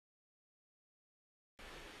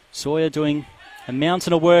Sawyer doing a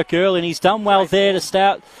mountain of work early, and he's done well there to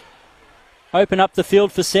start, open up the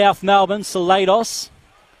field for South Melbourne. Salados,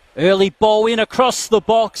 early ball in across the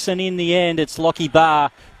box, and in the end it's Lockie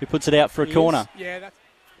Barr who puts it out for a corner.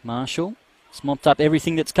 Marshall has mopped up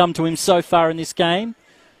everything that's come to him so far in this game.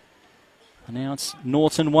 And now it's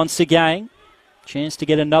Norton once again. Chance to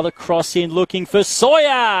get another cross in, looking for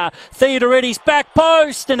Sawyer. Theodoretti's back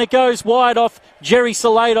post, and it goes wide off Jerry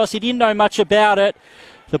Salados. He didn't know much about it.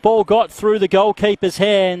 The ball got through the goalkeeper's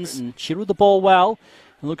hands and shielded the ball well.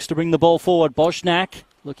 And looks to bring the ball forward. Bosnak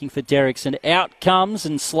looking for Derricks, and out comes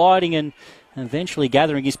and sliding and eventually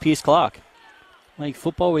gathering is Pierce Clark. League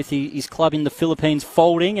football with his club in the Philippines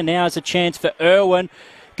folding, and now has a chance for Irwin.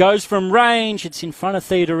 Goes from range. It's in front of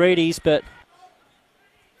Theodoretti's, but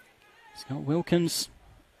Scott Wilkins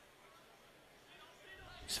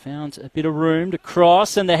has found a bit of room to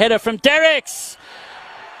cross, and the header from Derricks.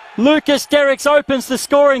 Lucas Derricks opens the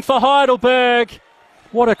scoring for Heidelberg.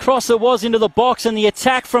 What a cross it was into the box, and the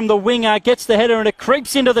attack from the winger gets the header and it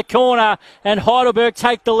creeps into the corner, and Heidelberg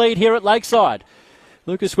take the lead here at Lakeside.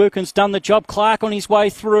 Lucas Wilkins done the job. Clark on his way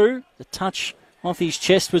through. The touch off his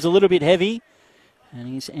chest was a little bit heavy, and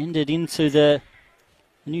he's ended into the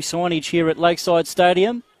new signage here at Lakeside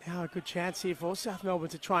Stadium. Now a good chance here for South Melbourne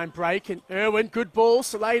to try and break, and Irwin, good ball,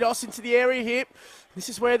 Salados into the area here. This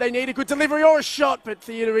is where they need a good delivery or a shot, but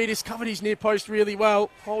Theodorettis covered his near post really well.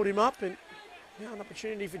 Hold him up, and now an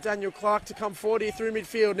opportunity for Daniel Clark to come forward here through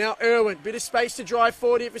midfield. Now Irwin, bit of space to drive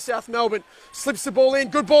forward here for South Melbourne. Slips the ball in,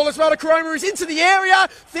 good ball as well to Caroma, who's into the area.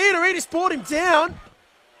 Theodorettis brought him down.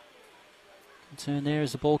 Turn there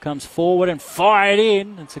as the ball comes forward and fired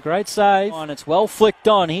in. It's a great save. And it's well flicked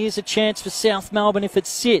on. Here's a chance for South Melbourne if it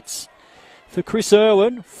sits. For Chris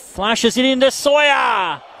Irwin. Flashes it into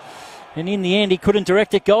Sawyer. And in the end, he couldn't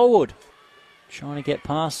direct it goalward. Trying to get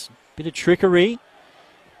past. Bit of trickery.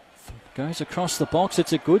 Goes across the box.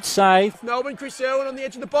 It's a good save. Melbourne, Chris Irwin on the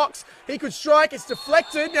edge of the box. He could strike. It's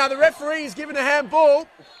deflected. Now the referee is given a handball.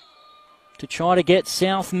 To try to get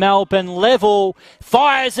South Melbourne level.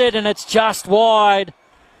 Fires it, and it's just wide.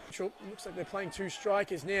 Looks like they're playing two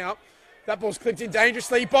strikers now. That ball's clipped in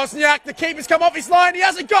dangerously. Bosniak, the keeper's come off his line. He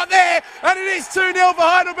hasn't got there, and it is 2-0 for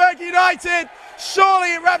Heidelberg United.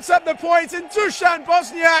 Surely it wraps up the points, and Dusan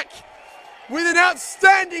Bosniak with an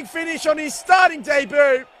outstanding finish on his starting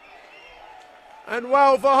debut. And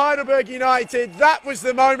well, for Heidelberg United, that was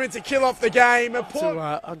the moment to kill off the game.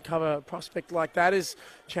 To uncover a prospect like that is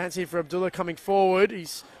a chance here for Abdullah coming forward.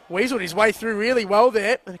 He's weaseled his way through really well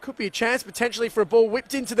there, and it could be a chance potentially for a ball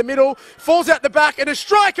whipped into the middle, falls out the back, and a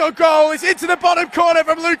strike or goal is into the bottom corner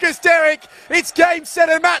from Lucas Derrick. It's game, set,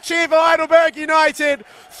 and match here for Heidelberg United.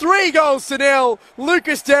 3-0.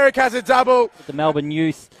 Lucas Derrick has a double. The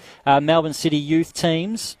Melbourne City youth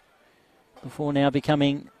teams, before now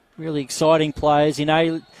becoming really exciting players in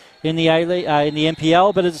the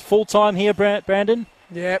NPL, but it's full time here, Brandon.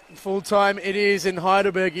 Yeah, full time it is in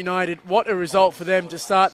Heidelberg United. What a result for them to start